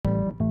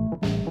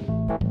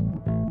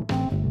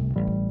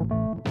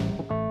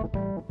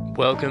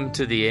Welcome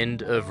to the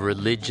end of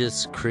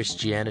religious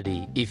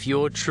Christianity. If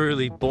you're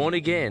truly born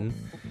again,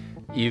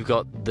 you've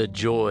got the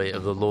joy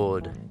of the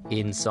Lord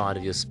inside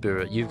of your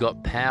spirit. You've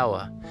got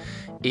power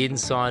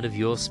inside of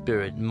your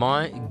spirit.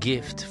 My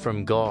gift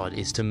from God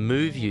is to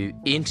move you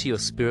into your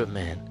spirit,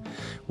 man,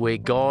 where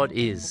God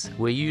is,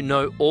 where you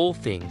know all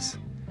things,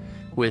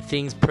 where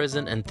things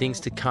present and things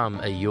to come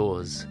are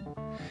yours.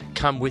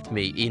 Come with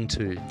me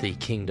into the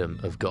kingdom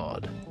of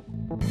God.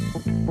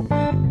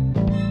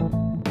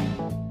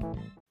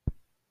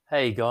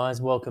 Hey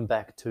guys, welcome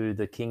back to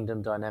the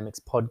Kingdom Dynamics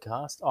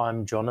podcast.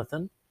 I'm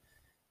Jonathan,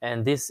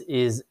 and this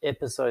is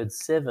episode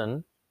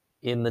 7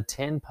 in the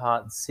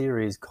 10-part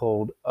series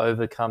called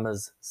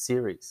Overcomers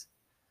Series.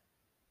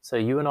 So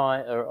you and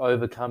I are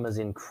overcomers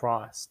in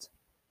Christ,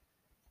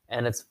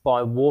 and it's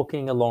by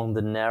walking along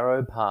the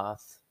narrow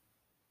path,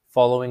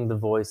 following the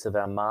voice of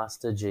our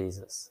Master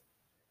Jesus,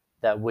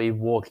 that we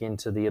walk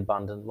into the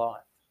abundant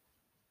life.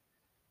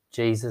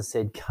 Jesus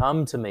said,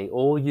 "Come to me,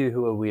 all you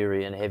who are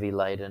weary and heavy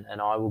laden,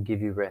 and I will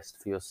give you rest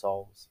for your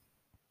souls."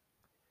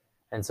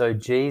 And so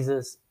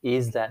Jesus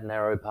is that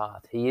narrow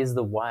path. He is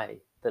the way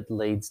that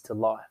leads to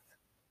life.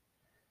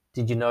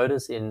 Did you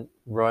notice in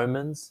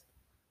Romans,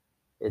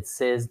 it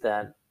says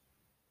that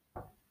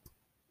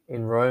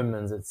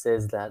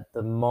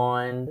the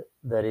mind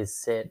that is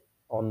set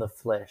on the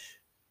flesh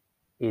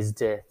is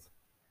death,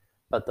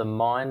 but the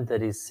mind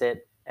that is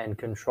set and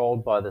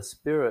controlled by the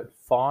Spirit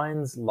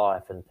finds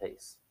life and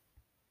peace.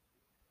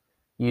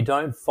 You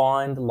don't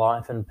find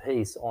life and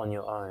peace on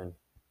your own.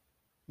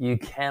 You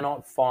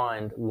cannot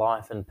find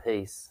life and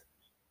peace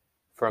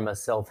from a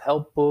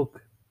self-help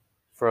book,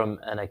 from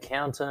an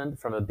accountant,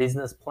 from a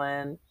business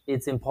plan.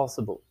 It's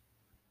impossible.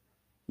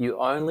 You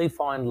only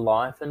find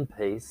life and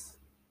peace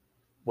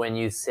when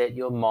you set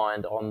your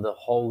mind on the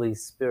Holy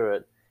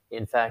Spirit.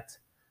 In fact,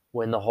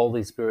 when the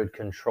Holy Spirit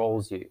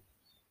controls you.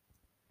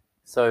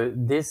 So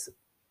this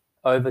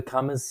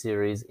Overcomers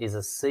series is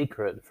a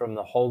secret from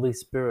the Holy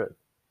Spirit.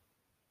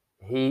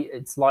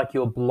 It's like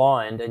you're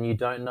blind and you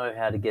don't know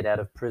how to get out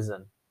of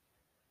prison.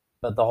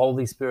 But the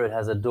Holy Spirit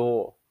has a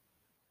door.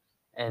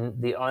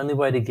 And the only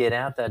way to get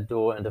out that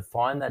door and to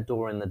find that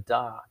door in the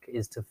dark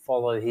is to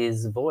follow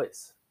His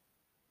voice.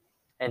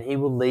 And He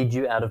will lead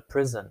you out of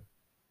prison.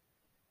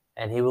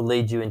 And He will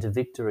lead you into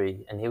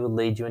victory. And He will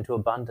lead you into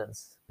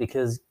abundance.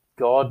 Because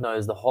God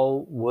knows the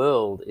whole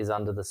world is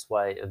under the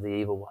sway of the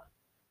evil one.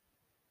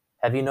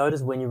 Have you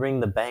noticed when you ring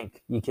the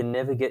bank, you can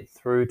never get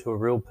through to a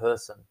real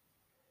person?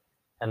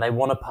 And they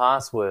want a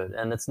password,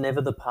 and it's never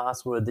the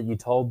password that you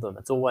told them.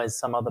 It's always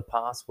some other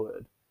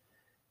password.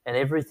 And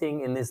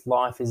everything in this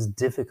life is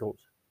difficult.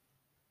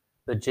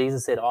 But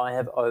Jesus said, "I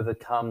have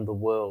overcome the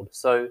world."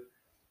 So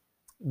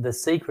the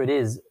secret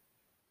is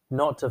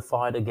not to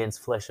fight against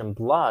flesh and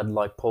blood,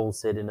 like Paul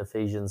said in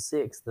Ephesians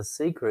 6. The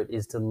secret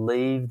is to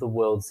leave the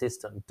world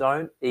system.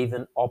 Don't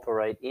even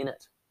operate in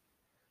it.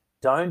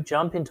 Don't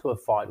jump into a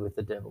fight with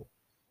the devil.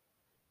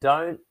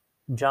 Don't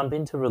jump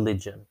into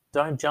religion.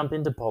 Don't jump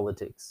into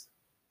politics.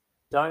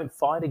 Don't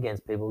fight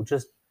against people.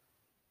 Just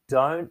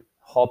don't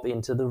hop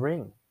into the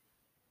ring.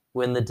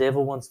 When the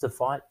devil wants to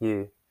fight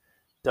you,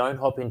 don't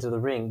hop into the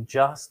ring.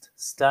 Just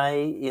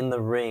stay in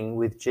the ring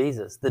with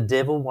Jesus. The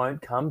devil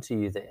won't come to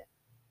you there.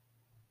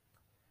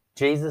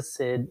 Jesus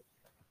said,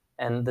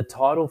 and the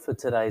title for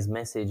today's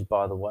message,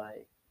 by the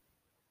way,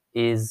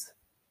 is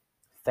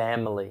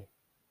family.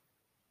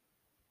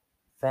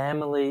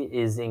 Family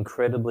is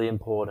incredibly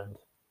important.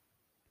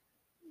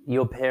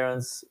 Your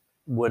parents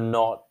were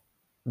not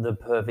the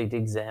perfect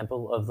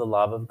example of the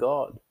love of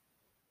God.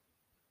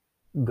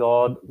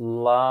 God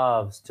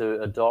loves to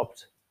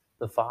adopt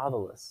the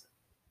fatherless.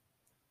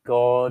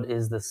 God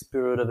is the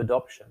spirit of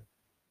adoption.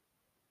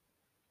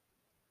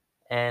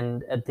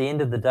 And at the end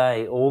of the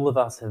day, all of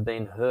us have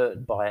been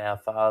hurt by our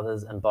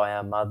fathers and by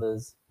our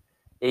mothers,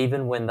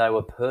 even when they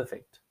were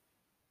perfect,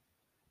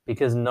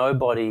 because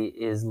nobody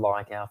is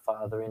like our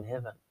Father in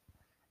heaven.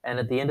 And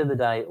at the end of the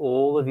day,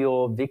 all of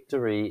your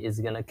victory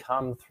is going to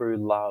come through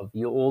love.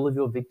 All of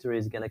your victory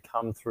is going to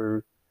come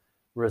through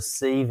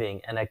receiving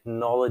and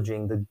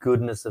acknowledging the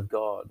goodness of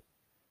God.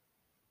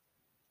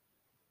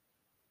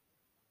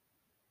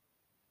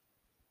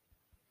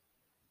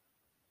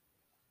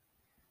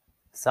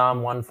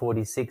 Psalm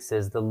 146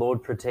 says, "The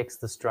Lord protects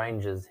the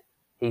strangers.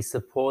 He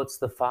supports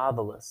the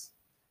fatherless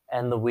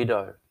and the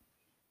widow,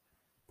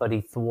 but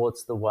He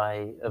thwarts the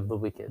way of the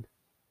wicked."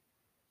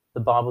 The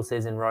Bible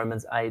says in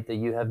Romans 8 that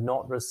you have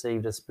not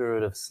received a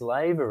spirit of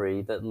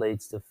slavery that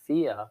leads to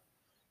fear,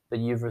 but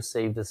you've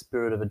received a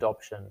spirit of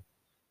adoption.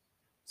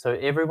 So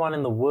everyone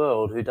in the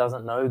world who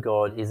doesn't know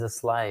God is a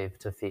slave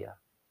to fear.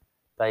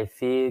 They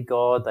fear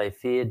God, they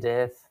fear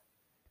death.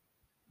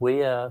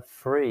 We are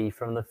free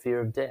from the fear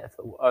of death.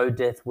 "O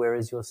death, where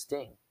is your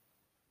sting?"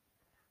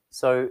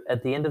 So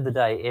at the end of the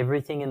day,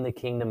 everything in the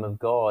kingdom of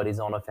God is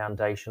on a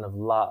foundation of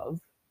love,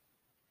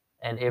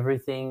 and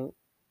everything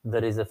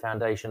that is a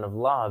foundation of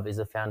love is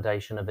a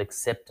foundation of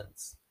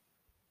acceptance.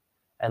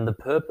 And the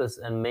purpose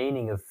and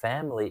meaning of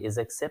family is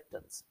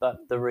acceptance.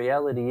 But the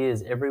reality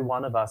is every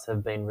one of us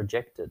have been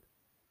rejected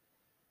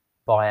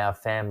by our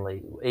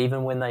family,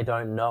 even when they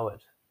don't know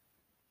it.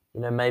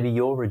 You know, maybe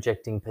you're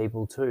rejecting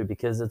people too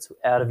because it's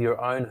out of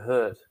your own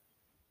hurt.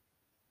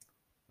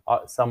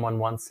 Someone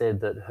once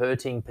said that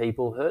hurting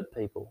people hurt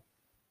people.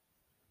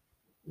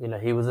 You know,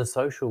 he was a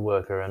social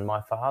worker, and my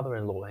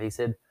father-in-law, he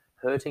said,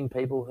 hurting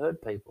people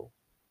hurt people.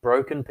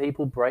 Broken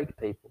people break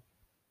people.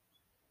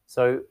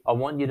 So I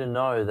want you to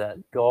know that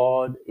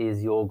God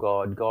is your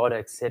God. God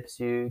accepts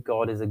you.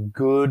 God is a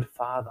good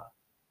Father.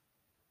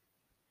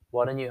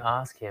 Why don't you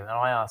ask him? And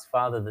I ask,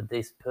 Father, that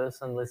this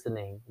person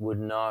listening would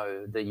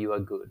know that you are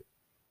good,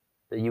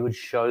 that you would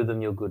show them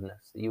your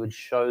goodness, that you would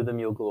show them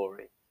your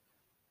glory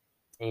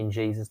in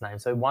Jesus' name.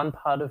 So one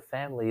part of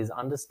family is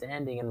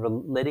understanding and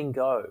letting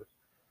go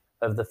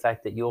of the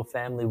fact that your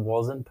family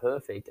wasn't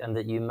perfect and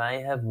that you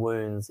may have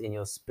wounds in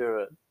your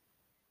spirit.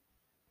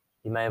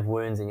 You may have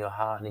wounds in your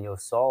heart and in your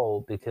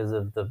soul because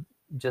of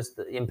just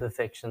the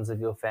imperfections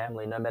of your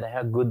family. No matter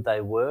how good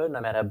they were,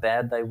 no matter how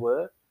bad they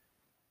were,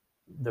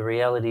 the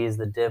reality is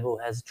the devil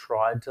has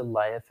tried to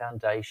lay a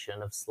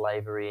foundation of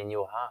slavery in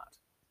your heart.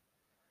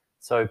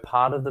 So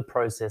part of the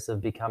process of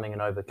becoming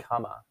an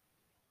overcomer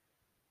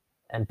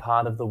and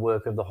part of the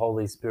work of the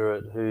Holy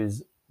Spirit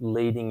who's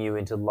leading you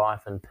into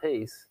life and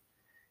peace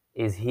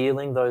is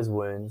healing those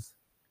wounds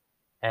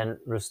and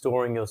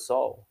restoring your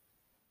soul.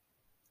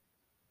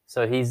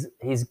 So he's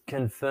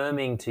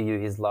confirming to you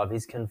his love.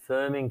 He's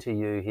confirming to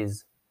you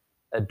his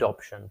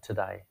adoption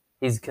today.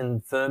 He's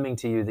confirming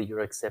to you that you're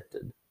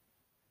accepted.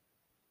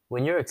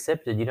 When you're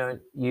accepted,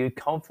 you're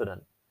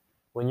confident.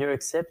 When you're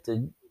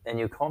accepted and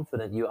you're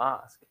confident, you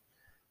ask.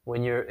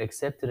 When you're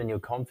accepted and you're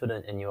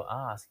confident and you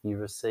ask, you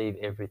receive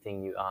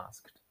everything you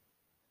asked.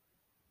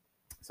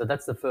 So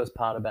that's the first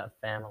part about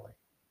family.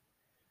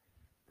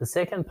 The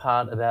second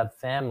part about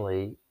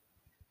family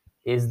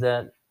is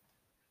that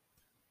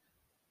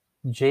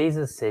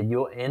Jesus said,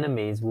 your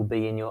enemies will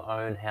be in your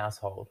own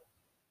household.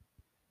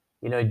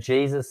 You know,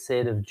 Jesus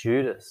said of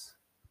Judas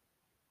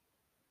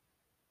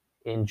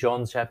in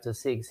John chapter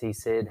 6, he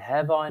said,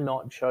 have I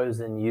not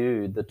chosen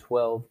you, the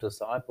 12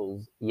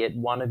 disciples, yet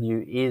one of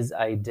you is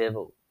a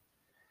devil.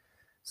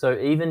 So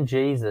even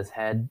Jesus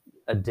had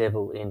a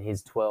devil in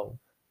his 12.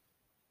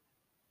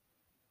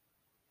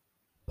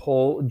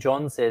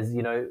 John says,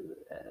 you know,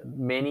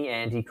 many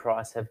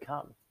antichrists have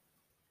come.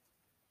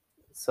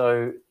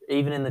 So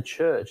even in the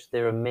church,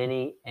 there are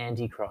many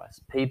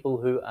antichrists,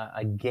 people who are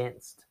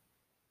against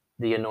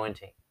the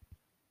anointing.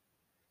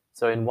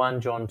 So in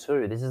 1 John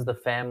 2, this is the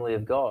family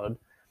of God.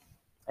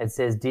 It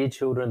says, dear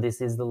children, this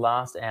is the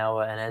last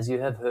hour, and as you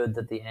have heard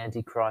that the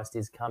Antichrist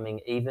is coming,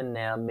 even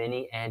now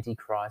many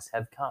antichrists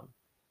have come.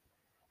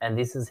 And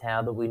this is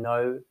how that we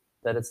know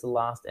that it's the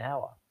last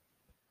hour.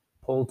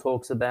 Paul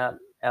talks about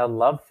our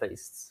love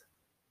feasts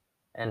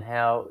and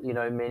how, you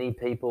know, many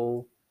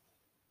people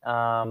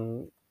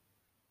are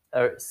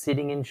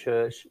sitting in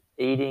church,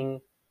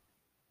 eating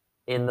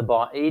in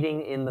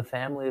the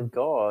family of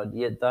God,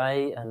 yet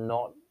they are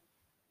not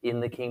in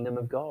the kingdom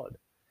of God.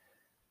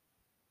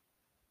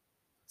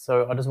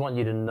 So I just want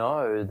you to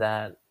know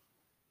that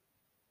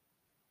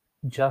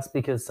just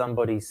because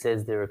somebody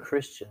says they're a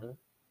Christian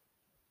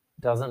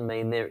doesn't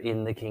mean they're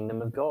in the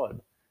kingdom of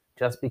God.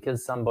 Just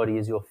because somebody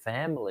is your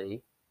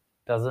family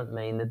doesn't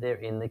mean that they're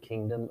in the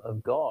kingdom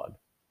of God.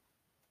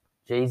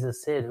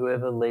 Jesus said,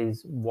 whoever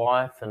leaves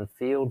wife and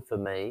field for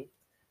me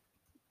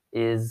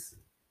is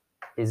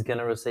going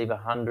to receive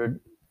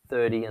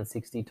 130 and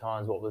 60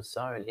 times what was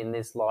sown in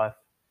this life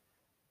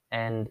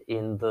and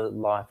in the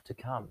life to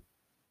come.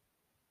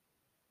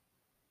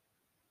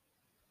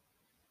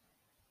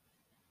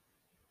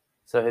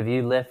 So have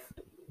you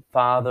left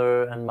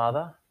father and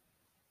mother?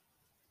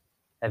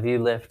 Have you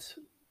left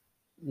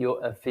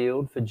a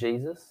field for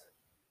Jesus?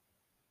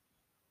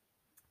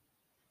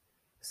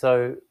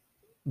 So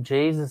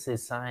Jesus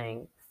is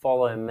saying,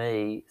 follow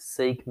me,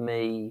 seek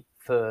me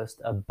first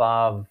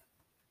above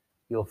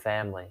your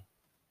family.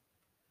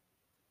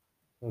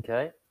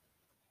 Okay?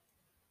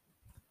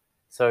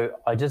 So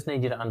I just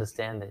need you to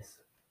understand this.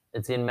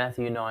 It's in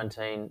Matthew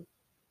 19,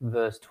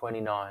 verse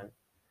 29.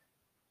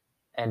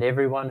 And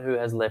everyone who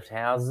has left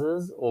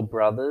houses or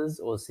brothers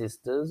or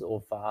sisters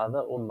or father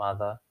or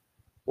mother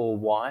or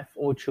wife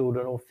or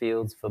children or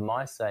fields for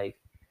my sake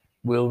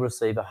will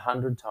receive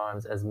 100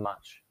 times as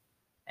much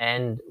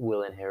and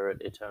will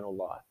inherit eternal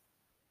life.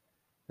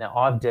 Now,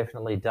 I've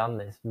definitely done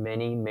this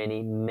many,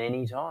 many,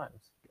 many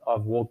times.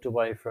 I've walked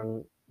away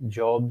from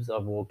jobs,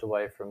 I've walked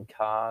away from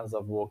cars,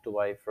 I've walked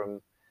away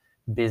from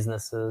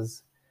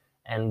businesses.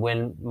 And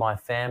when my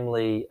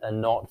family are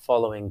not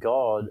following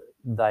God,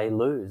 they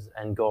lose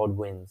and God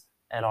wins.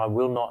 And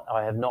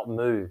I have not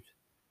moved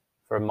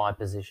from my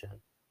position.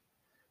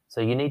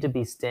 So you need to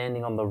be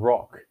standing on the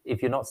rock.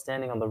 If you're not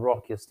standing on the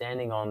rock, you're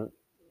standing on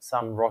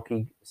some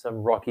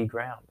rocky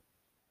ground.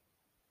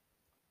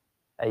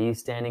 Are you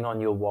standing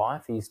on your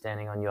wife? Are you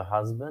standing on your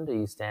husband? Are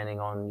you standing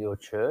on your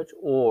church?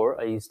 Or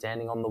are you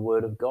standing on the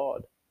word of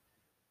God?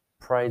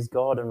 Praise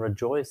God and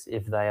rejoice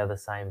if they are the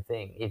same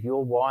thing. If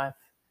your wife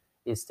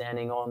is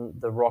standing on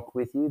the rock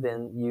with you,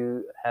 then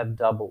you have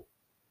double.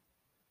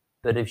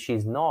 But if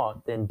she's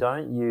not, then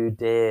don't you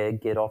dare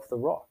get off the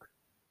rock.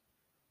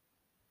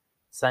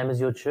 Same as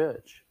your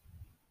church.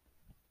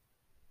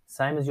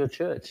 Same as your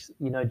church.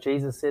 You know,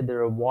 Jesus said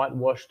there are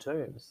whitewashed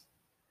tombs.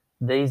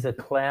 These are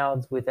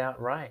clouds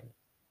without rain.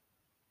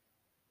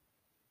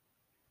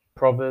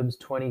 Proverbs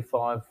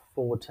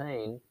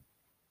 25:14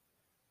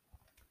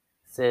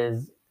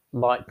 says,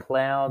 like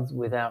clouds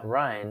without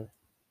rain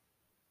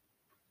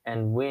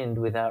and wind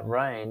without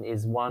rain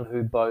is one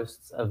who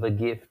boasts of a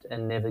gift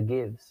and never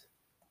gives.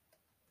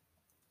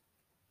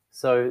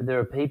 So there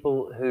are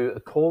people who are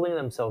calling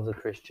themselves a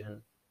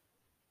Christian,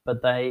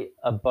 but they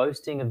are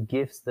boasting of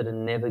gifts that are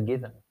never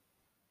given.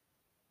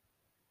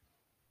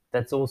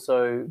 That's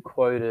also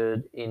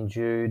quoted in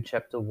Jude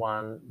chapter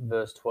 1,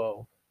 verse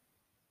 12.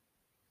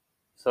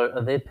 So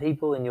are there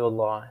people in your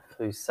life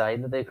who say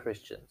that they're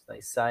Christians? They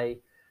say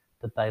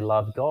that they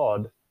love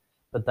God,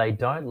 but they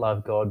don't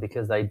love God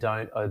because they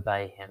don't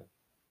obey him.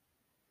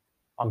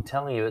 I'm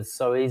telling you, it's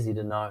so easy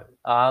to know.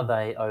 Are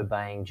they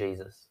obeying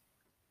Jesus?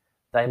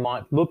 They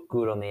might look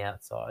good on the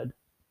outside,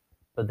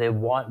 but they're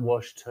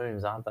whitewashed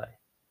tombs, aren't they?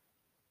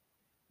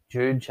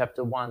 Jude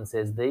chapter 1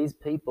 says, these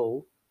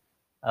people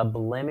are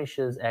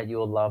blemishes at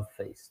your love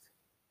feast,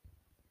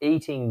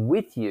 eating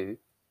with you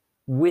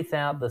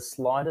without the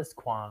slightest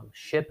qualm,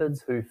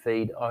 shepherds who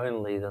feed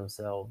only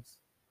themselves.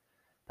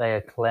 They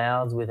are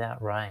clouds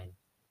without rain.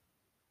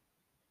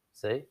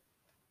 See?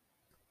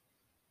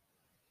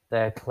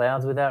 They are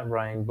clouds without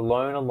rain,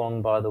 blown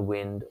along by the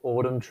wind,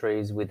 autumn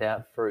trees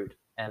without fruit,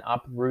 and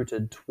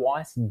uprooted,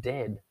 twice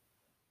dead.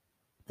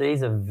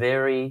 These are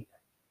very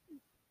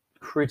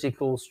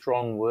critical,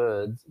 strong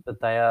words, but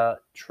they are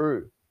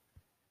true,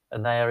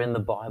 and they are in the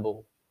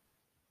Bible.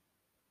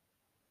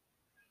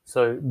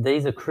 So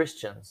these are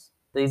Christians.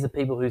 These are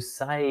people who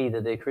say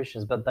that they're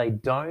Christians, but they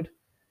don't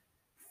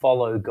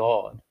follow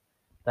God.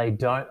 They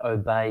don't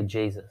obey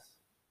Jesus.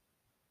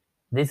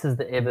 This is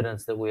the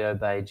evidence that we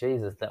obey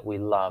Jesus, that we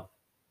love,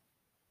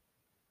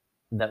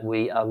 that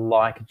we are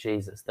like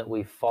Jesus, that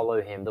we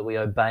follow him, that we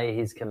obey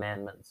his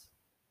commandments.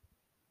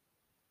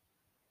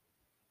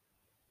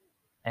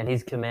 And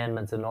his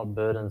commandments are not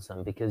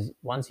burdensome, because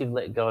once you've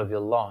let go of your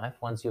life,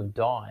 once you've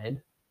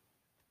died,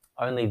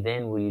 only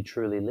then will you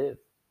truly live.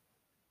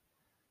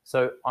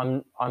 So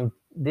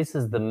this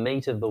is the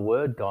meat of the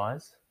word,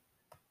 guys.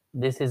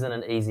 This isn't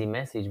an easy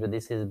message, but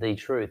this is the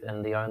truth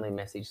and the only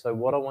message. So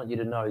what I want you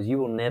to know is you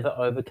will never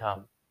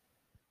overcome.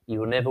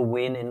 You will never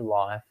win in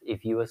life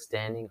if you are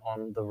standing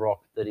on the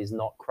rock that is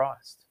not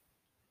Christ.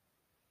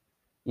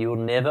 You will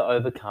never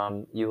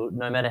overcome.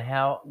 No matter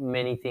how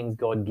many things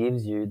God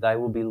gives you, they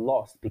will be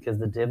lost because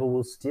the devil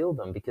will steal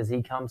them, because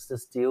he comes to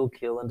steal,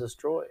 kill, and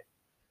destroy.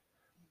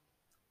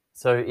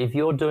 So if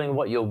you're doing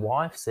what your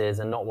wife says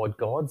and not what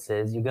God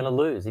says, you're going to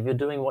lose. If you're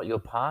doing what your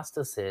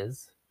pastor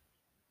says,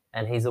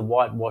 and he's a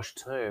whitewashed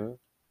tomb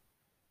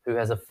who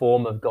has a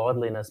form of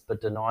godliness but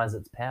denies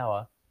its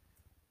power,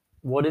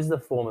 what is the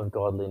form of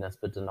godliness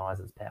but denies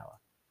its power?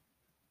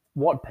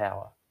 What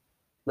power?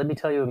 Let me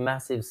tell you a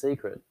massive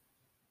secret.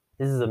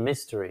 This is a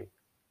mystery.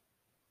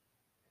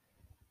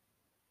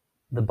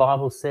 The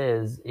Bible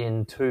says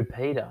in 2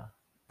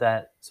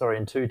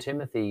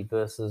 Timothy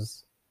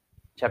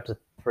chapter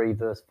 3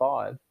 verse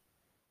 5,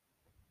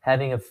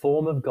 having a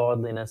form of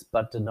godliness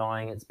but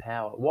denying its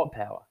power. What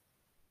power?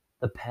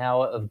 The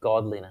power of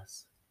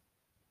godliness.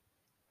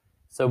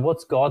 So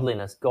what's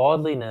godliness?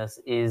 Godliness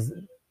is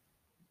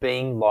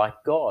being like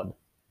God.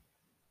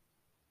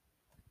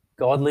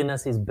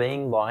 Godliness is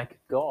being like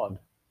God.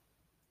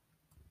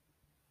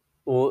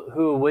 Or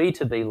who are we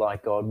to be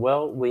like God?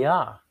 Well, we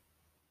are.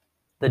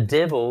 The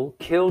devil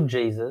killed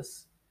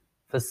Jesus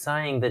for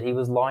saying that he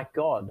was like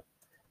God.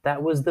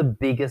 That was the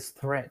biggest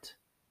threat.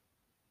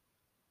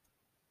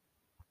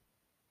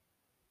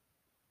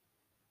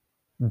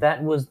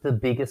 That was the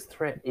biggest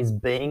threat, is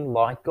being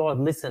like God.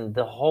 Listen,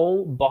 the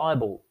whole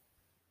Bible,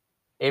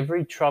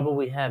 every trouble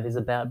we have is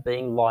about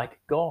being like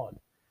God.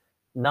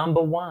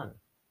 Number one,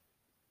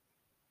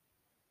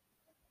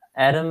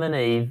 Adam and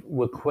Eve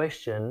were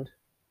questioned,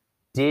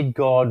 did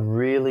God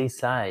really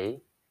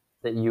say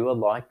that you are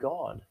like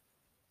God?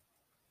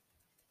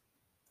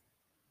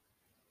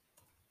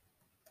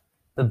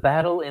 The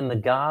battle in the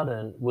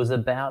garden was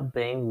about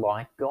being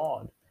like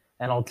God.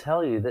 And I'll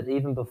tell you that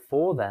even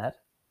before that,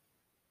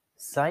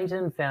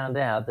 Satan found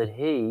out that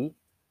he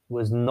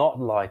was not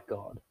like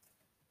God.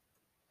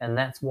 And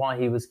that's why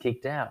he was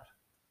kicked out.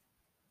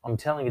 I'm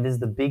telling you, this is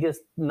the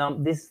biggest,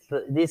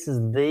 this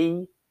is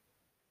the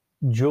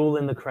jewel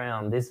in the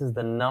crown. This is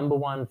the number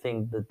one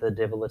thing that the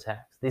devil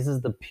attacks. This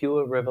is the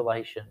pure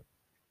revelation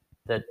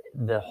that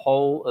the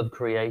whole of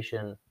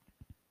creation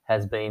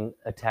has been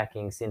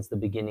attacking since the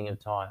beginning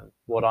of time.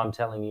 What I'm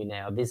telling you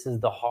now, this is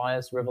the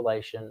highest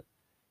revelation.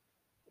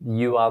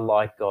 You are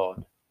like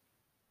God.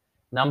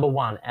 Number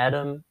one,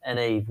 Adam and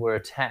Eve were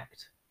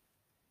attacked.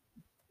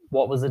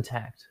 What was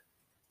attacked?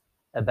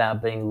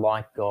 About being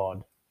like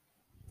God.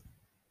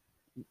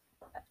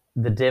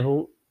 The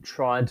devil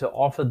tried to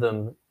offer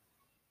them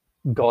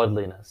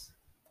godliness.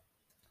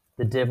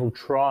 The devil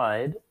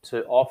tried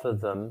to offer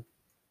them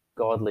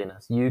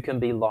godliness. You can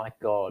be like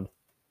God.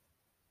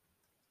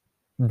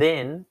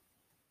 Then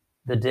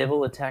the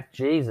devil attacked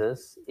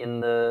Jesus in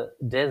the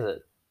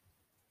desert.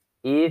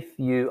 If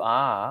you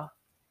are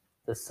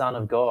the Son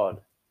of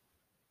God,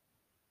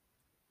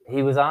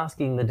 he was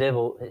asking the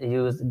devil,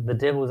 the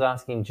devil was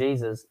asking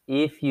Jesus,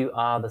 if you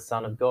are the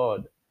Son of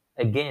God,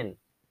 again,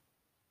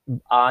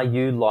 are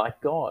you like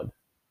God?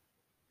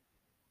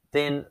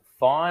 Then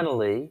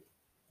finally,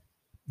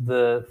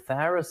 the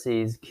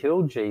Pharisees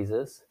killed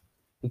Jesus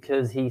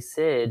because he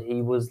said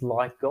he was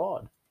like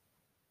God.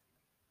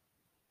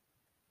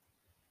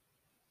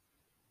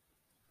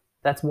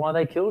 That's why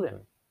they killed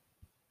him.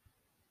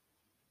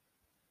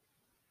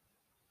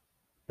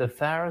 The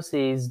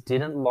Pharisees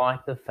didn't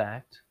like the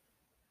fact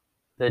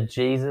that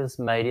Jesus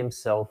made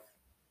himself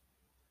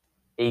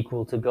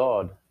equal to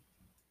God.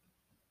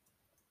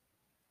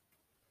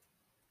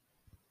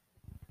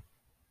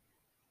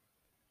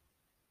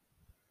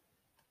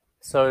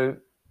 So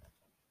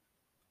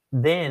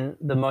then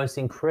the most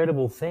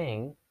incredible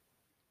thing,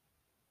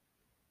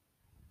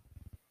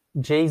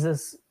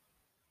 Jesus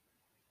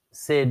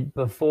said,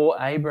 before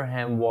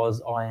Abraham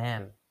was, I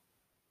am.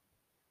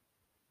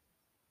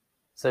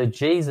 So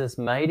Jesus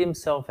made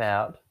himself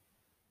out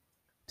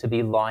to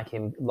be like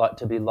him,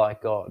 to be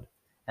like God.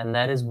 And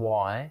that is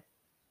why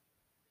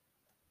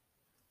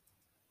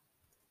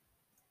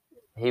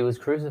he was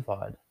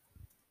crucified.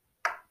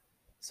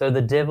 So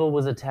the devil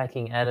was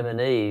attacking Adam and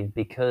Eve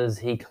because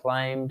he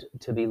claimed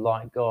to be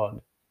like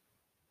God.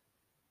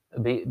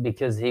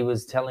 Because he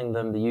was telling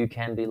them that you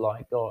can be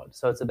like God.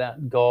 So it's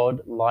about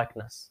God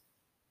likeness.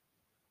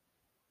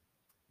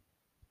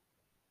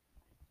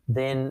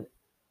 Then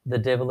the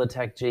devil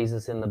attacked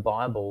Jesus in the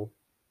Bible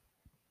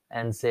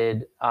and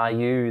said, are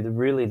you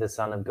really the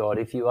Son of God?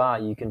 If you are,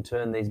 you can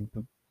turn these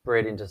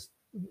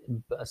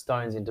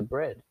stones into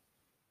bread.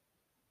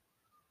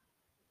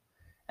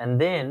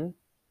 And then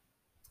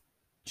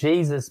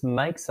Jesus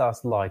makes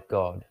us like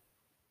God.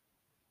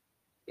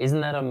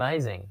 Isn't that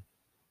amazing?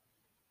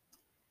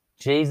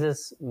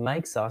 Jesus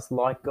makes us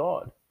like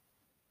God.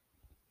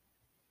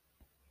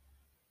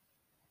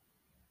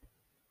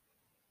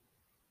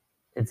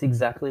 It's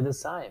exactly the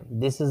same.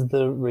 This is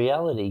the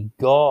reality.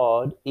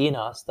 God in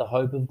us, the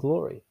hope of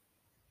glory.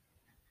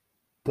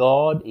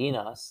 God in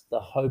us,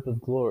 the hope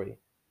of glory.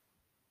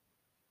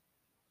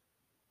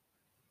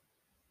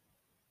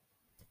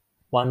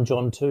 1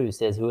 John 2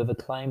 says, whoever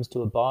claims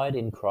to abide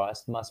in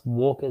Christ must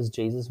walk as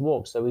Jesus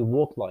walked. So we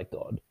walk like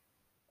God.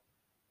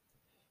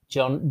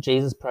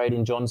 Jesus prayed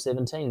in John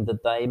 17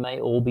 that they may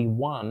all be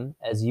one,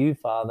 as you,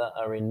 Father,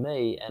 are in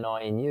me and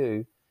I in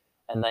you,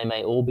 and they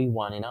may all be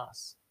one in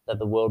us, that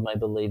the world may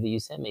believe that you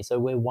sent me. So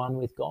we're one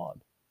with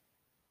God.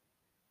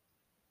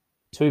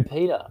 2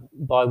 Peter,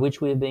 by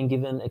which we have been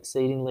given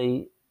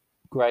exceedingly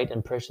great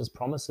and precious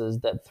promises,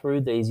 that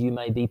through these you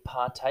may be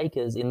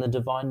partakers in the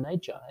divine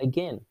nature.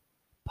 Again,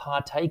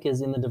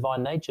 partakers in the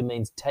divine nature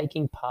means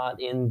taking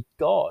part in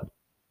God.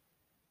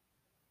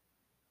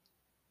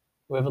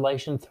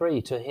 Revelation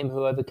 3, to him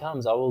who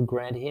overcomes, I will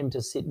grant him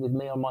to sit with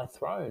me on my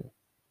throne.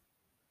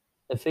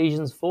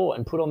 Ephesians 4,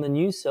 and put on the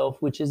new self,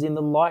 which is in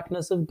the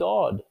likeness of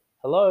God.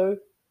 Hello?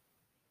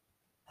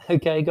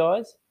 Okay,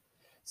 guys?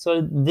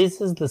 So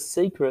this is the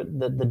secret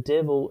that the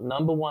devil,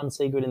 number one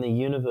secret in the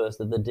universe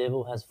that the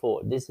devil has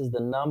fought. This is the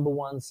number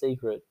one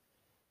secret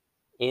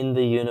in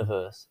the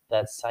universe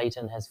that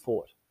Satan has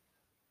fought.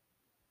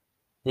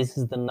 This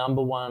is the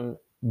number one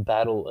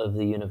battle of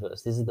the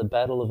universe. This is the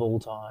battle of all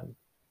time.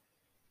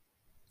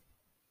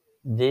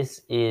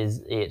 This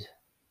is it.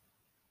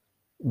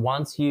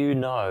 Once you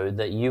know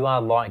that you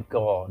are like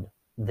God,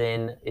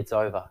 then it's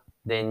over.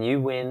 Then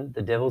you win,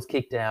 the devil's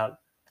kicked out,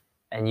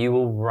 and you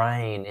will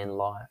reign in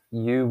life.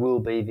 You will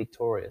be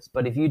victorious.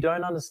 But if you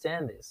don't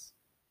understand this,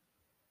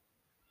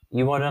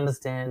 you won't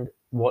understand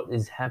what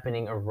is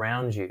happening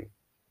around you.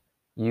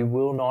 You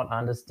will not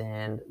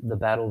understand the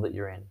battle that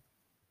you're in.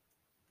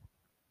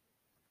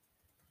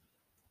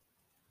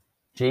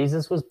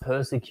 Jesus was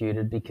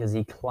persecuted because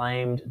he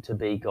claimed to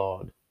be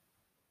God.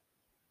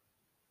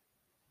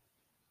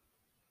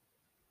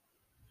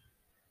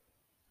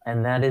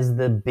 And that is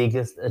the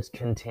biggest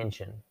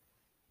contention.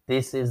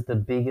 This is the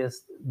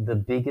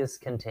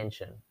biggest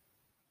contention.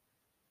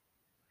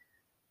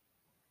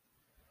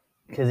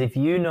 Because if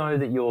you know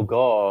that you're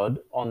God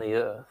on the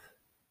earth,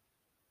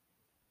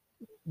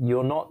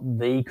 you're not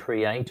the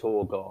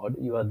creator God,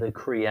 you are the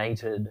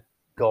created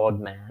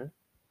God-man.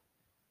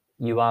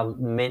 You are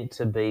meant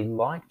to be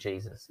like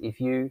Jesus.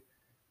 The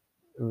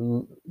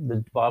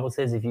Bible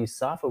says if you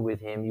suffer with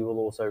him, you will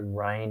also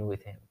reign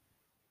with him.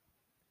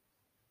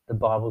 The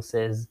Bible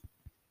says,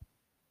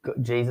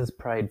 Jesus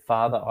prayed,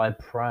 Father, I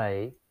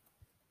pray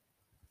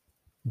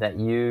that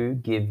you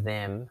give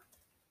them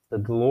the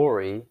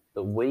glory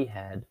that we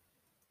had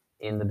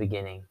in the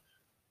beginning.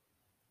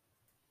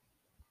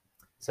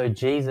 So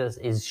Jesus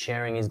is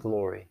sharing his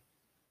glory.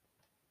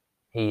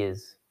 He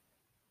is.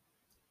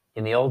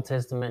 In the Old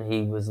Testament,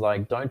 he was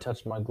like, don't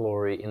touch my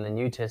glory. In the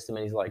New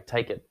Testament, he's like,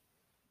 take it.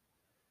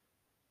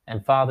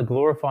 And Father,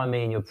 glorify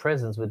me in your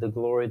presence with the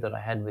glory that I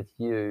had with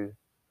you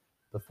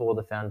before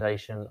the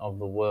foundation of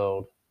the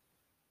world.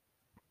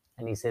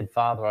 And he said,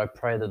 Father, I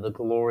pray that the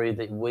glory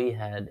that we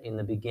had in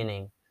the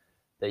beginning,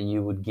 that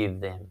you would give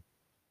them.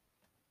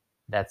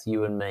 That's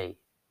you and me.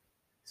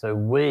 So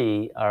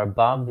we are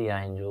above the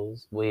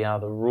angels. We are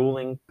the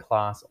ruling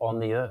class on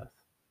the earth.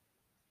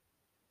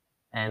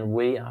 And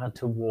we are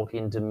to walk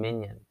in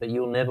dominion. But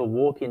you'll never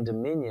walk in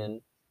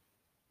dominion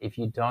if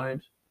you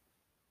don't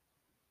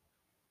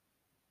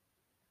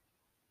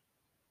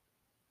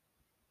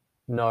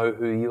know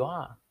who you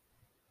are.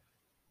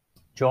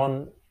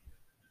 John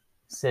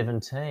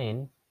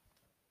 17,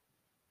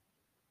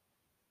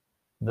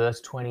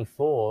 verse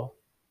 24.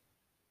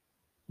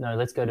 No,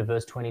 let's go to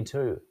verse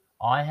 22.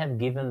 I have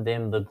given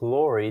them the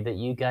glory that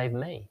you gave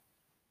me,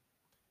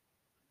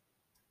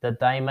 that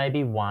they may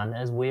be one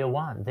as we are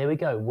one. There we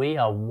go. We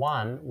are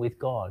one with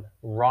God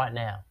right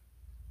now.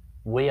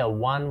 We are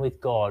one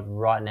with God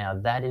right now.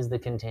 That is the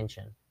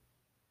contention.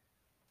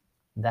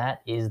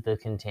 That is the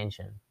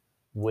contention.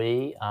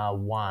 We are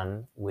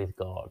one with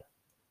God.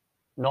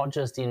 Not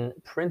just in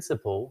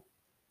principle,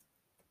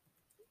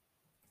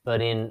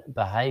 but in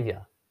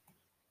behavior.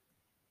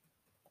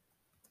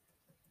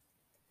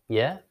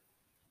 Yeah?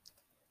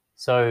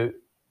 So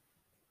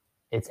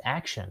it's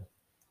action.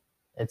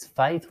 It's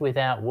faith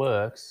without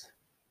works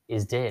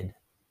is dead.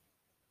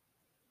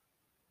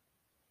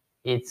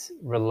 It's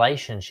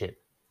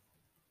relationship.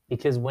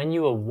 Because when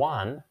you are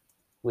one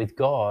with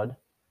God,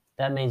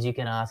 that means you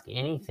can ask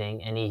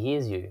anything and he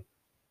hears you.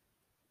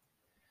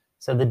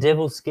 So the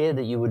devil's scared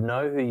that you would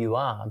know who you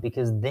are,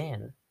 because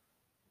then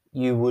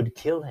you would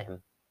kill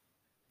him.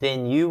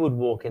 Then you would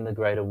walk in the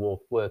greater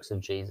works of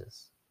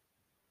Jesus.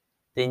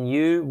 Then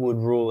you would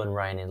rule and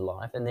reign in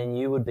life, and then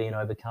you would be an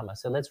overcomer.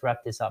 So let's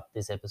wrap this up,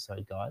 this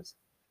episode, guys.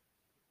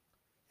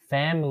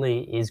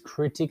 Family is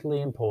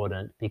critically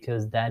important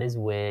because that is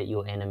where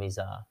your enemies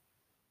are.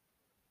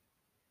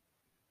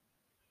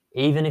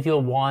 Even if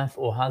your wife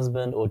or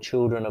husband or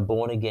children are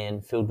born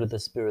again, filled with the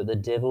Spirit, the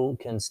devil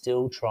can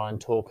still try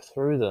and talk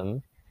through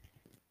them.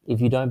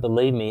 If you don't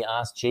believe me,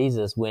 ask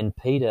Jesus when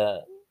Peter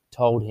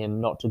told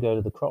him not to go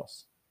to the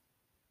cross.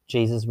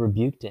 Jesus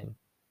rebuked him.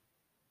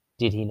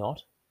 Did he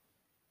not?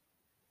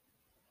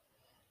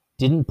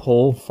 Didn't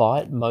Paul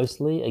fight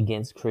mostly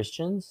against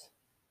Christians?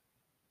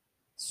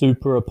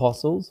 Super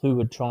apostles who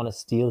were trying to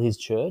steal his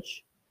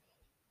church?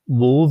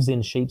 Wolves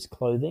in sheep's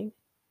clothing?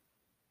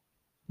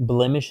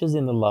 Blemishes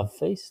in the love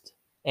feast?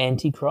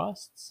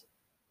 Antichrists?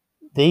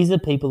 These are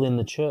people in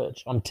the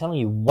church. I'm telling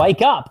you,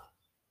 wake up!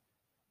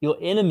 Your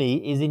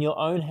enemy is in your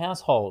own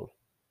household.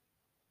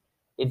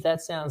 If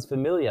that sounds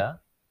familiar,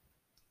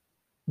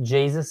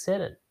 Jesus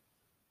said it.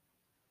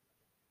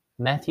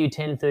 Matthew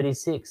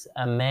 10:36,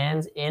 a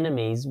man's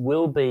enemies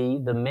will be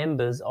the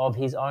members of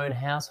his own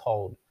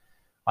household.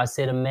 I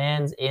said a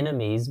man's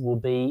enemies will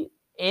be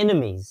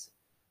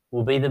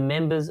the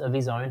members of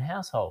his own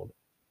household.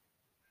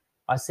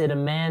 I said a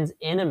man's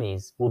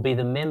enemies will be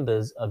the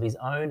members of his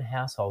own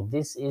household.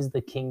 This is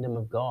the kingdom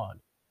of God.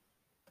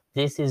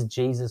 This is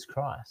Jesus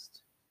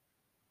Christ.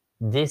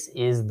 This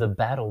is the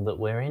battle that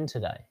we're in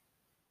today.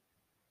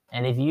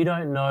 And if you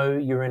don't know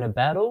you're in a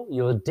battle,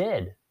 you're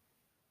dead.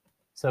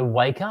 So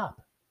wake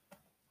up.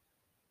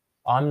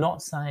 I'm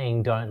not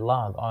saying don't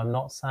love. I'm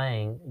not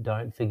saying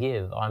don't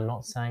forgive. I'm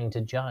not saying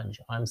to judge.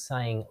 I'm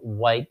saying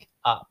wake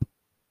up.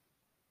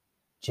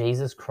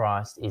 Jesus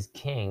Christ is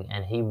King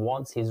and he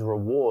wants his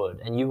reward,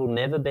 and you will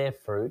never bear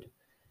fruit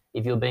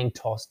if you're being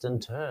tossed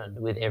and turned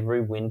with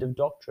every wind of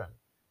doctrine.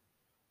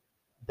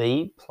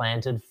 Be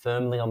planted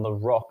firmly on the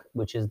rock,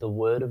 which is the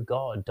word of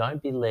God.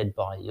 Don't be led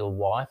by your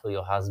wife or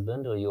your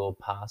husband or your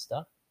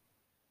pastor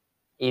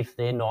if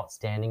they're not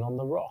standing on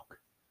the rock.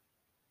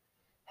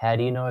 How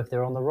do you know if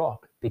they're on the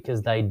rock?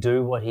 Because they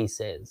do what he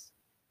says.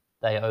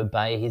 They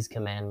obey his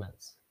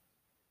commandments.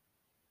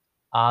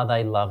 Are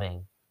they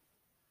loving?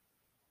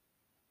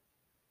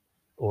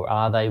 Or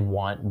are they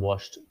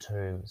whitewashed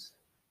tombs?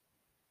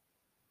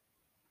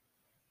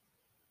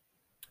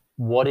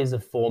 What is a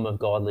form of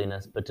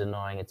godliness but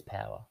denying its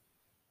power?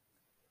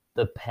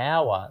 The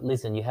power,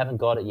 listen, you haven't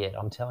got it yet.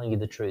 I'm telling you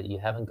the truth. You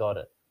haven't got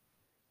it.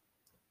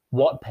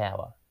 What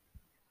power?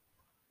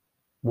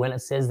 When it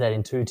says that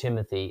in 2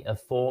 Timothy, a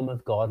form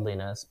of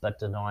godliness but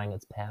denying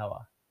its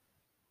power.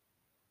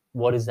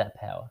 What is that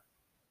power?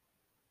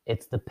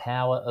 It's the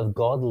power of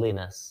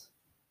godliness.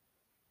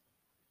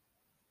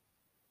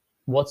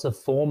 What's a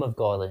form of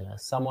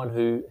godliness? Someone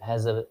who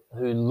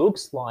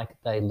looks like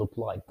they look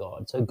like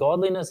God. So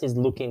godliness is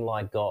looking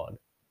like God.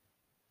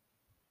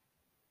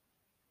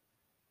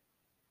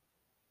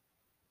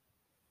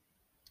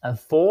 A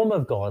form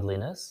of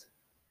godliness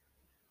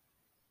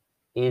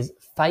is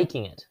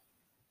faking it.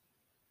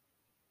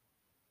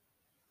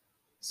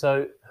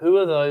 So who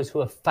are those who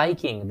are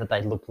faking that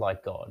they look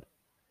like God?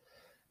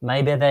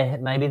 Maybe they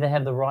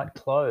have the right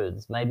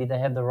clothes. Maybe they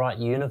have the right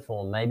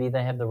uniform. Maybe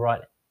they have the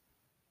right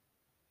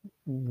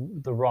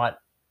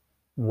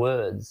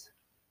words,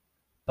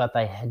 but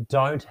they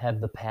don't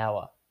have the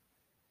power.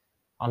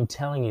 I'm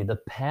telling you, the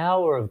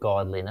power of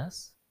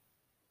godliness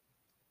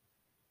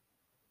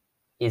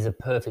is a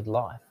perfect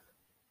life.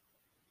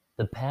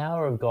 The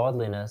power of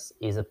godliness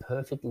is a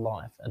perfect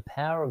life. A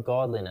power of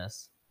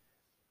godliness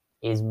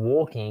is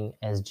walking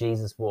as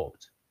Jesus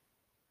walked.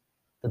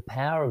 The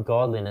power of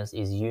godliness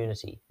is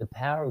unity. The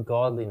power of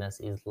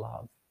godliness is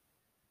love.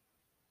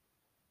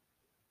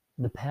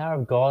 The power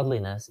of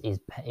godliness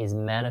is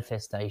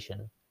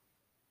manifestation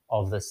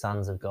of the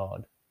sons of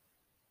God.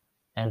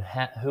 And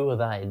who are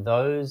they?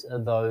 Those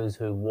are those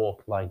who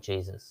walk like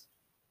Jesus.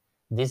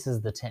 This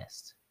is the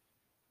test.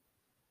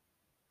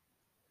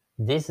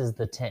 This is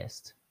the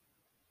test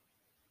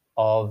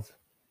of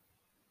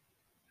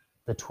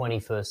the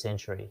 21st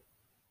century.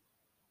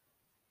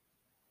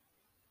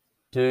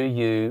 Do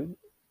you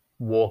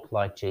walk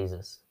like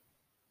Jesus?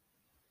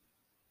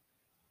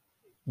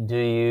 Do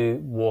you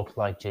walk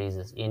like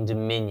Jesus in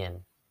dominion?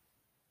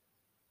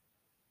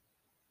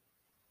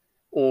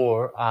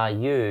 Or are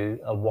you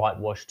a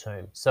whitewashed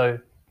tomb? So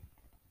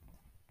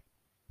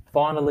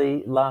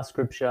finally, last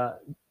scripture,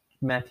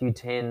 Matthew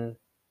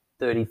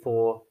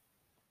 10:34.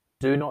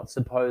 Do not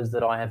suppose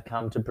that I have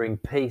come to bring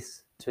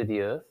peace to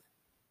the earth.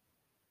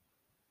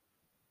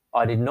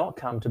 I did not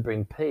come to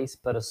bring peace,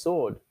 but a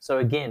sword. So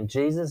again,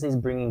 Jesus is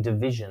bringing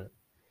division.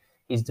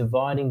 He's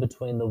dividing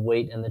between the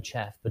wheat and the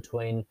chaff,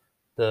 between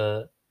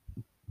the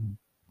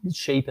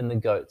sheep and the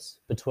goats,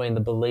 between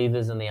the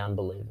believers and the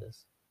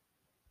unbelievers.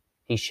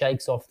 He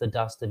shakes off the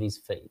dust of his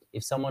feet.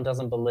 If someone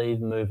doesn't believe,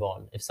 move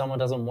on. If someone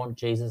doesn't want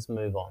Jesus,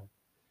 move on.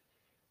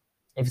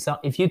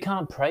 If you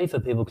can't pray for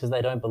people because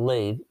they don't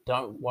believe,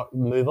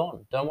 move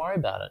on. Don't worry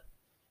about it.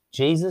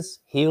 Jesus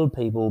healed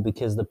people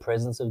because the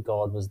presence of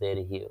God was there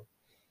to heal.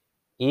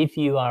 If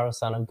you are a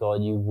son of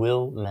God, you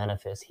will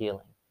manifest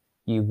healing.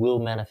 You will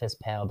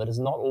manifest power, but it's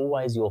not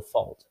always your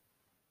fault.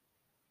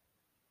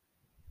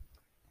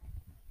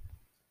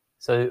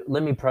 So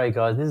let me pray,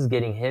 guys. This is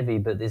getting heavy,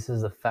 but this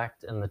is a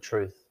fact and the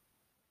truth.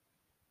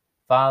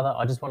 Father,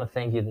 I just want to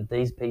thank you that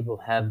these people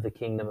have the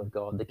kingdom of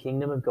God. The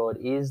kingdom of God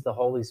is the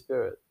Holy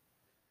Spirit.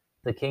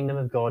 The kingdom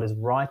of God is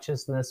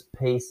righteousness,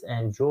 peace,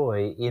 and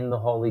joy in the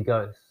Holy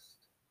Ghost.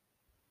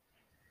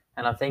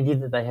 And I thank you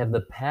that they have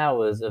the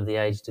powers of the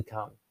age to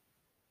come.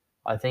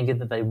 I thank you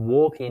that they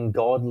walk in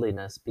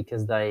godliness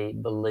because they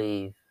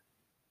believe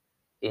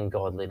in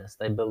godliness.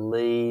 They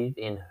believe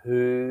in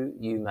who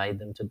you made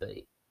them to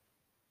be.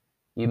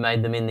 You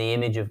made them in the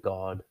image of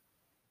God.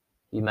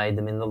 You made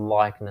them in the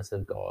likeness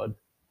of God.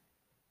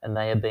 And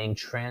they are being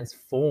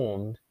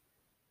transformed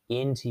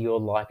into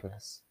your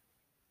likeness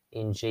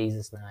in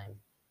Jesus' name.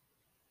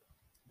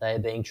 They are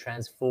being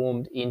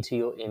transformed into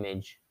your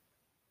image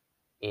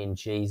in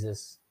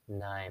Jesus'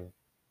 name.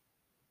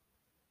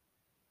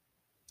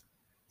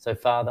 So,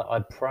 Father, I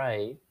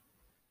pray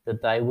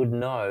that they would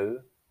know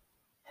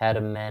how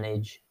to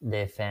manage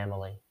their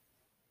family,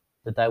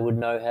 that they would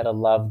know how to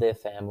love their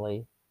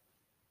family,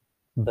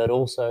 but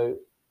also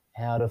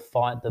how to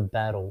fight the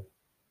battle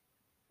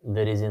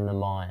that is in the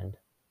mind.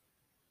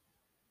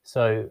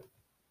 So,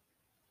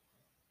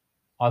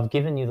 I've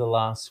given you the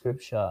last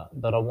scripture,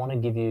 but I want to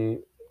give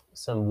you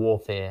some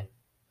warfare.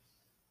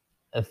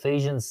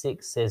 Ephesians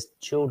 6 says,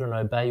 children,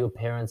 obey your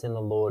parents in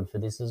the Lord, for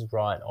this is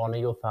right. Honor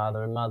your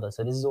father and mother.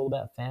 So this is all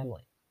about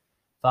family.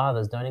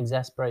 Fathers, don't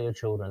exasperate your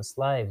children.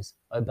 Slaves,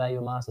 obey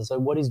your masters. So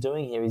what he's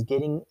doing here is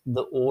getting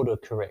the order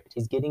correct.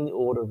 He's getting the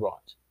order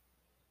right.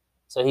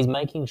 So he's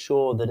making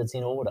sure that it's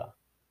in order.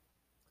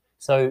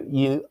 So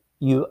you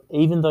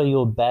even though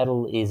your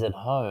battle is at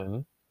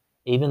home,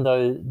 even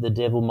though the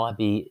devil might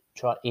be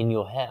in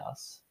your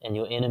house and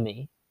your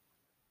enemy,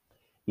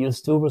 you're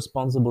still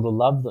responsible to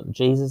love them.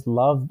 Jesus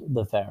loved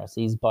the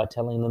Pharisees by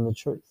telling them the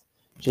truth.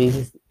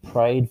 Jesus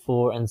prayed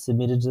for and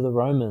submitted to the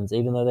Romans,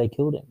 even though they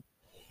killed him.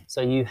 So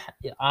you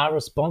are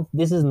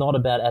this is not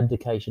about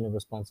abdication of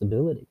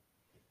responsibility.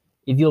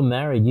 If you're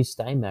married, you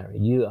stay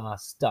married. You are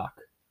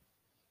stuck.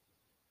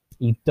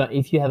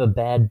 If you have a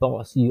bad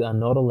boss, you are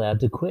not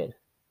allowed to quit.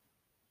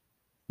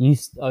 You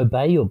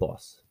obey your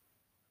boss.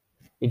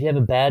 If you have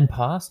a bad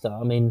pastor,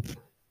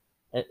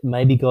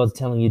 maybe God's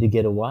telling you to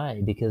get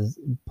away, because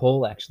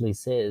Paul actually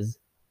says,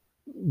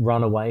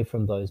 run away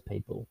from those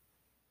people.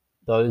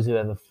 Those who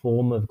have a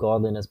form of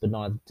godliness but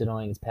not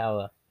denying its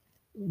power,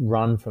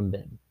 run from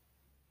them.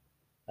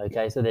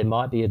 Okay, so there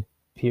might be a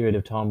period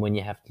of time when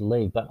you have to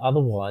leave, but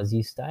otherwise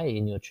you stay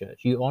in your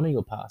church. You honor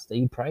your pastor.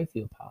 You pray for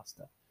your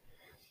pastor.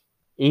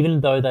 Even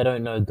though they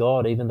don't know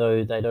God, even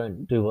though they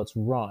don't do what's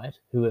right,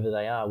 whoever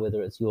they are,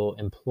 whether it's your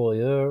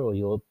employer or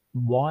your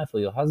wife or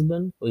your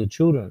husband or your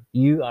children,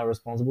 you are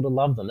responsible to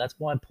love them. That's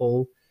why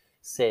Paul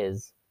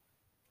says,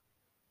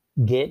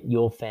 get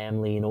your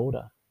family in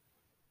order.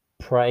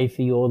 Pray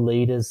for your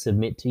leaders,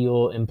 submit to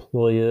your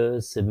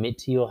employers, submit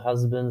to your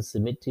husbands,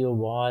 submit to your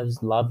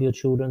wives, love your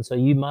children. So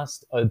you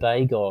must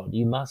obey God.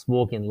 You must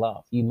walk in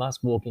love. You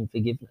must walk in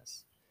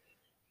forgiveness.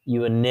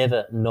 You are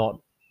never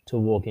not to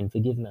walk in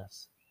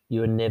forgiveness.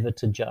 You are never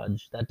to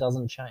judge. That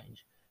doesn't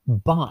change.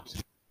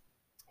 But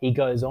he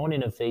goes on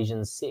in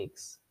Ephesians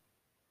 6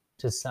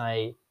 to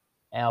say,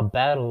 our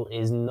battle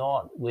is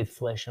not with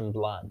flesh and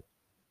blood,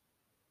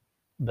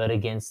 but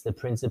against the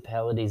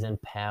principalities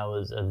and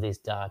powers of this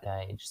dark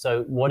age.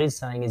 So what he's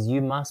saying is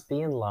you must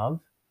be in love.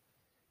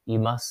 You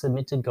must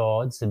submit to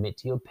God, submit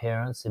to your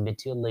parents, submit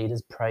to your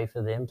leaders, pray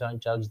for them,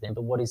 don't judge them.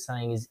 But what he's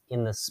saying is,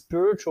 in the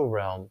spiritual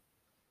realm,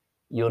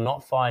 you're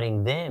not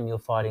fighting them, you're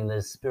fighting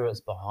the spirits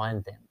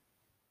behind them.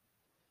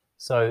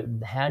 So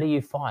how do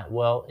you fight?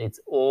 Well, it's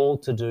all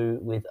to do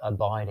with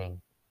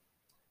abiding.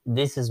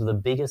 This is the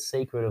biggest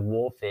secret of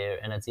warfare,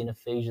 and it's in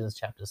Ephesians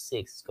chapter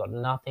 6. It's got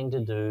nothing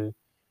to do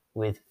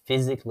with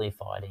physically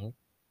fighting.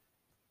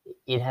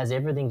 It has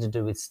everything to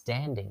do with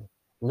standing.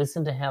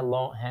 Listen to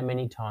how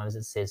many times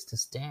it says to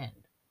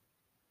stand.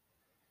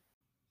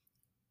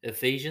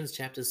 Ephesians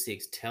chapter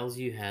 6 tells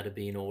you how to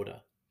be in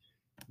order.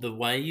 The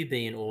way you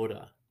be in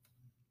order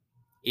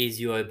is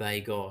you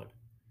obey God.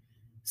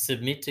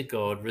 Submit to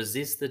God,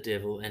 resist the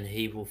devil, and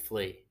he will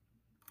flee.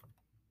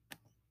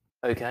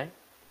 Okay?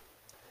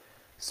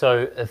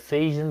 So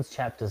Ephesians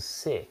chapter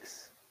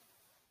 6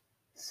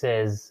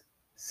 says,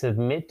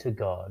 submit to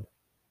God.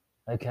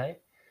 Okay?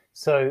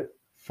 So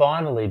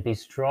finally, be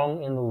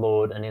strong in the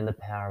Lord and in the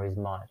power of his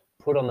might.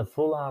 Put on the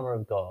full armor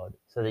of God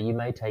so that you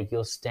may take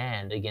your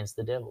stand against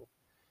the devil.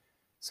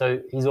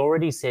 So he's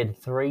already said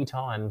 3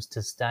 times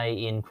to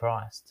stay in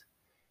Christ.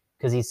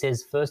 Because he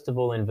says, first of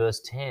all, in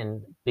verse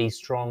 10, be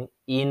strong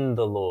in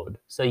the Lord.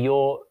 So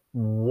your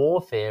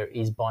warfare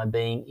is by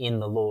being in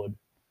the Lord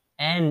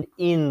and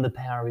in the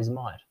power of his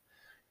might.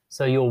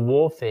 So your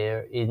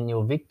warfare in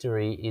your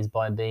victory is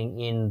by being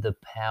in the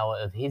power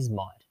of his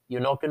might.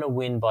 You're not going to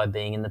win by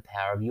being in the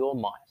power of your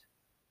might.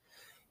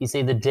 You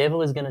see, the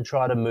devil is going to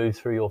try to move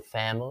through your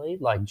family,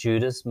 like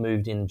Judas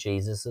moved in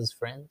Jesus's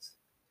friends,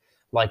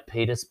 like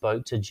Peter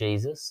spoke to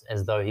Jesus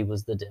as though he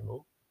was the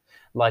devil.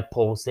 Like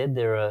Paul said,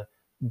 there are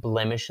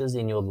blemishes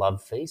in your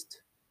love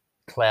feast,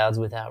 clouds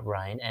without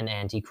rain, and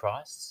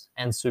antichrists,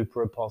 and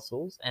super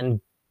apostles,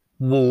 and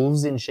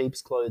wolves in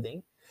sheep's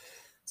clothing.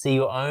 See,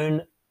 your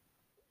own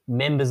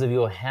members of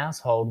your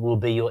household will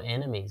be your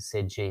enemies,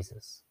 said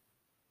Jesus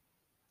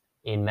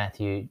in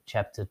Matthew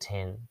chapter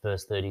 10,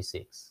 verse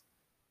 36.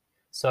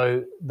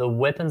 So the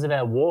weapons of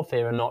our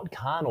warfare are not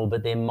carnal,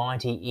 but they're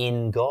mighty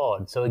in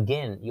God. So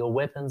again, your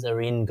weapons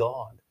are in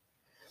God.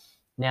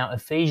 Now,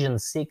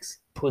 Ephesians 6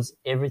 puts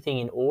everything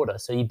in order.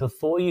 So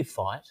before you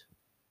fight,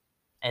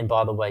 and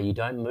by the way, you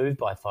don't move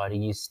by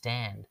fighting, you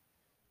stand.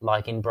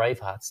 Like in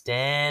Braveheart,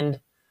 stand,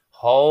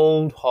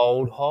 hold,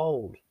 hold,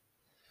 hold.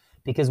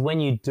 Because when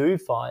you do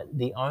fight,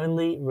 the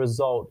only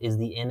result is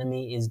the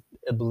enemy is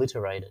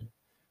obliterated.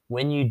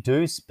 When you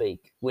do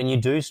speak, when you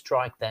do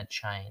strike that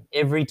chain,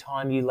 every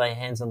time you lay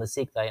hands on the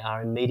sick, they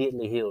are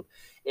immediately healed.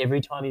 Every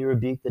time you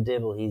rebuke the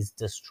devil, he's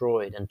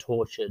destroyed and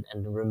tortured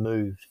and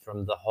removed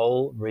from the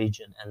whole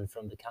region and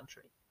from the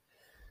country.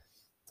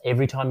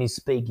 Every time you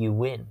speak, you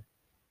win.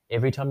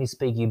 Every time you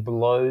speak, you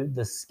blow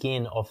the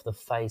skin off the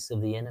face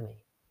of the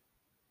enemy.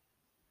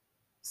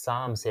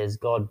 Psalm says,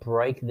 God,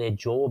 break their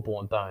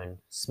jawbone,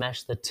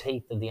 smash the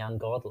teeth of the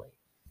ungodly.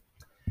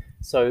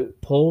 So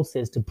Paul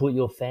says to put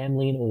your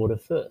family in order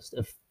first.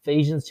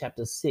 Ephesians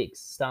chapter 6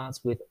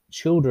 starts with,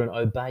 children,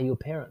 obey your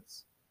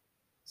parents.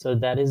 So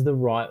that is the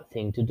right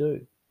thing to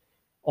do.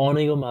 Honor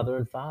your mother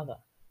and father.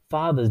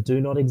 Fathers, do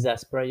not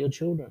exasperate your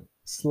children.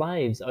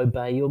 Slaves,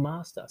 obey your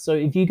master. So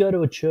if you go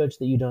to a church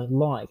that you don't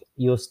like,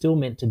 you're still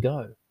meant to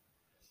go.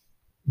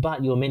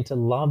 But you're meant to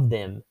love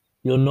them.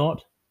 You're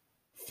not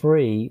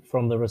free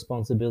from the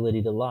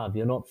responsibility to love.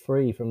 You're not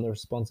free from the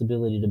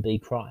responsibility to be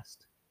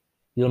Christ.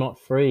 You're not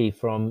free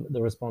from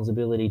the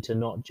responsibility to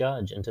not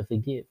judge and to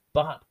forgive.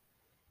 But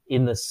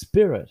in the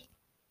Spirit,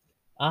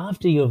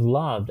 after you've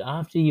loved,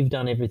 after you've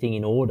done everything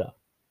in order,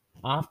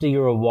 after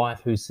you're a wife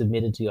who's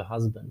submitted to your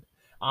husband,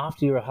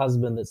 after you're a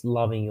husband that's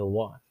loving your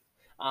wife,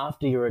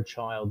 after you're a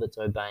child that's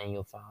obeying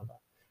your father,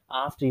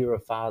 after you're a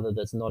father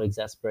that's not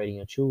exasperating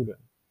your children,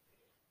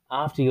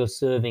 after you're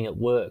serving at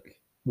work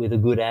with a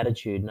good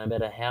attitude, no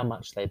matter how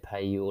much they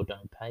pay you or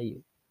don't pay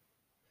you,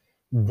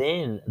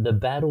 then the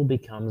battle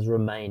becomes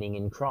remaining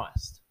in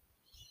Christ.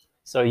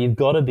 So you've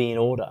got to be in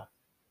order.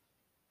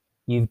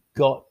 You've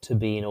got to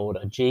be in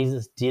order.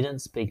 Jesus didn't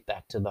speak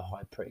back to the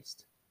high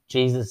priest.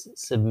 Jesus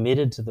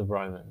submitted to the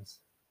Romans.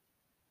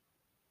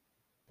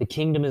 The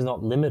kingdom is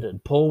not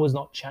limited. Paul was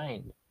not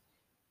chained.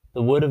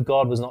 The word of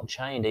God was not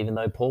chained, even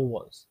though Paul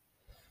was.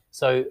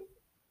 So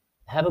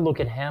have a look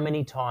at how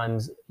many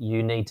times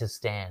you need to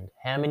stand.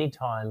 How many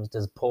times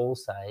does Paul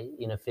say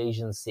in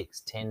Ephesians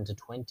 6, 10 to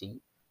 20,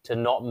 to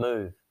not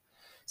move?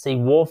 See,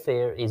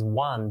 warfare is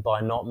won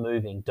by not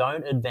moving.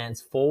 Don't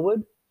advance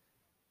forward.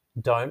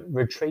 Don't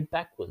retreat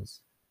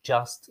backwards.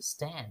 Just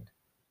stand.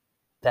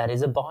 That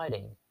is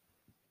abiding.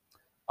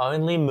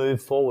 Only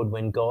move forward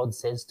when God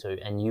says to,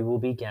 and you will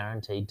be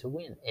guaranteed to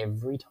win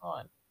every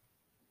time.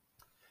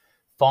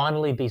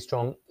 Finally, be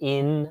strong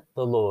in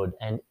the Lord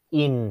and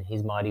in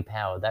his mighty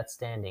power. That's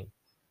standing.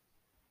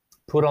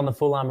 Put on the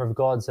full armor of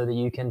God so that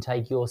you can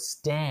take your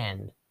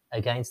stand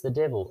against the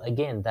devil.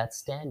 Again, that's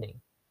standing.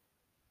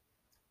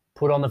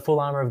 Put on the full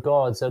armor of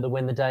God so that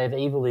when the day of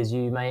evil is,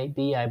 you may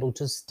be able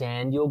to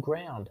stand your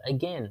ground.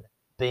 Again,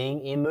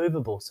 being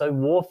immovable. So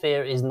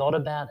warfare is not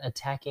about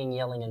attacking,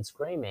 yelling, and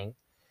screaming.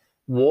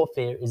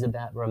 Warfare is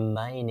about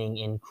remaining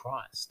in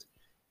Christ.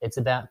 It's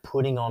about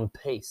putting on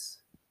peace.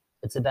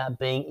 It's about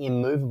being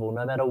immovable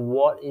no matter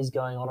what is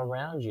going on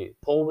around you.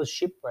 Paul was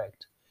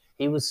shipwrecked.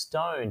 He was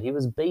stoned. He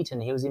was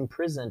beaten. He was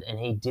imprisoned, and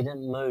he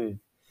didn't move.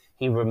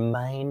 He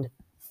remained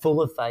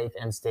full of faith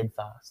and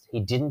steadfast. He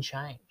didn't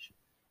change,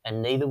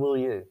 and neither will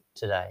you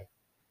today.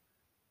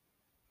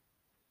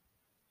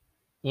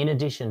 In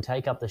addition,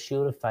 take up the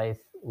shield of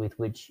faith with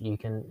which you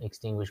can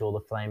extinguish all the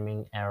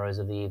flaming arrows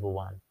of the evil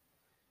one.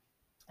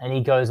 And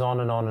he goes on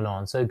and on and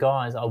on. So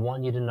guys, I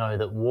want you to know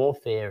that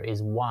warfare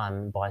is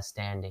won by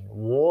standing.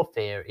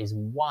 Warfare is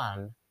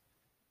won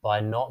by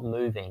not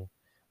moving.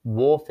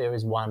 Warfare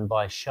is won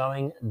by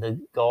showing the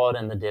God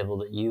and the devil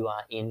that you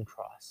are in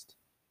Christ,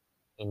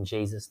 in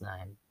Jesus'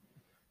 name.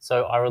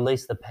 So I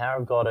release the power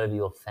of God over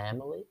your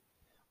family.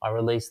 I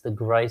release the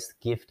grace,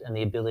 gift, and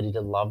the ability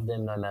to love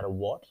them no matter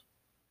what.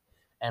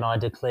 And I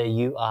declare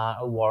you are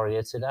a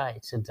warrior today.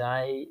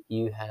 Today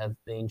you have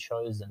been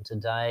chosen.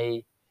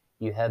 Today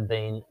you have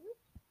been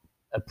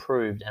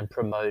approved and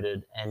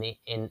promoted, and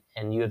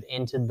you have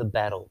entered the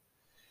battle.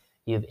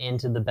 You've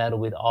entered the battle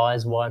with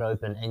eyes wide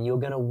open, and you're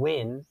going to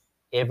win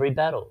every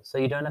battle. So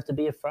you don't have to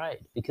be afraid,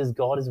 because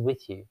God is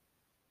with you.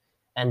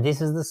 And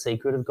this is the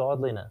secret of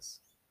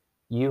godliness.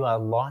 You are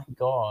like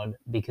God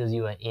because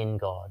you are in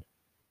God.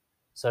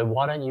 So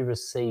why don't you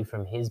receive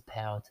from his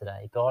power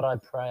today? God, I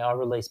pray, I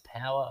release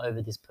power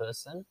over this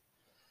person,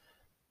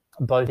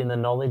 both in the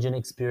knowledge and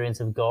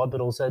experience of God,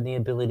 but also the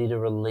ability to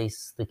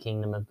release the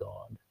kingdom of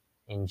God.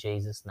 In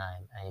Jesus'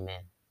 name,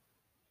 amen.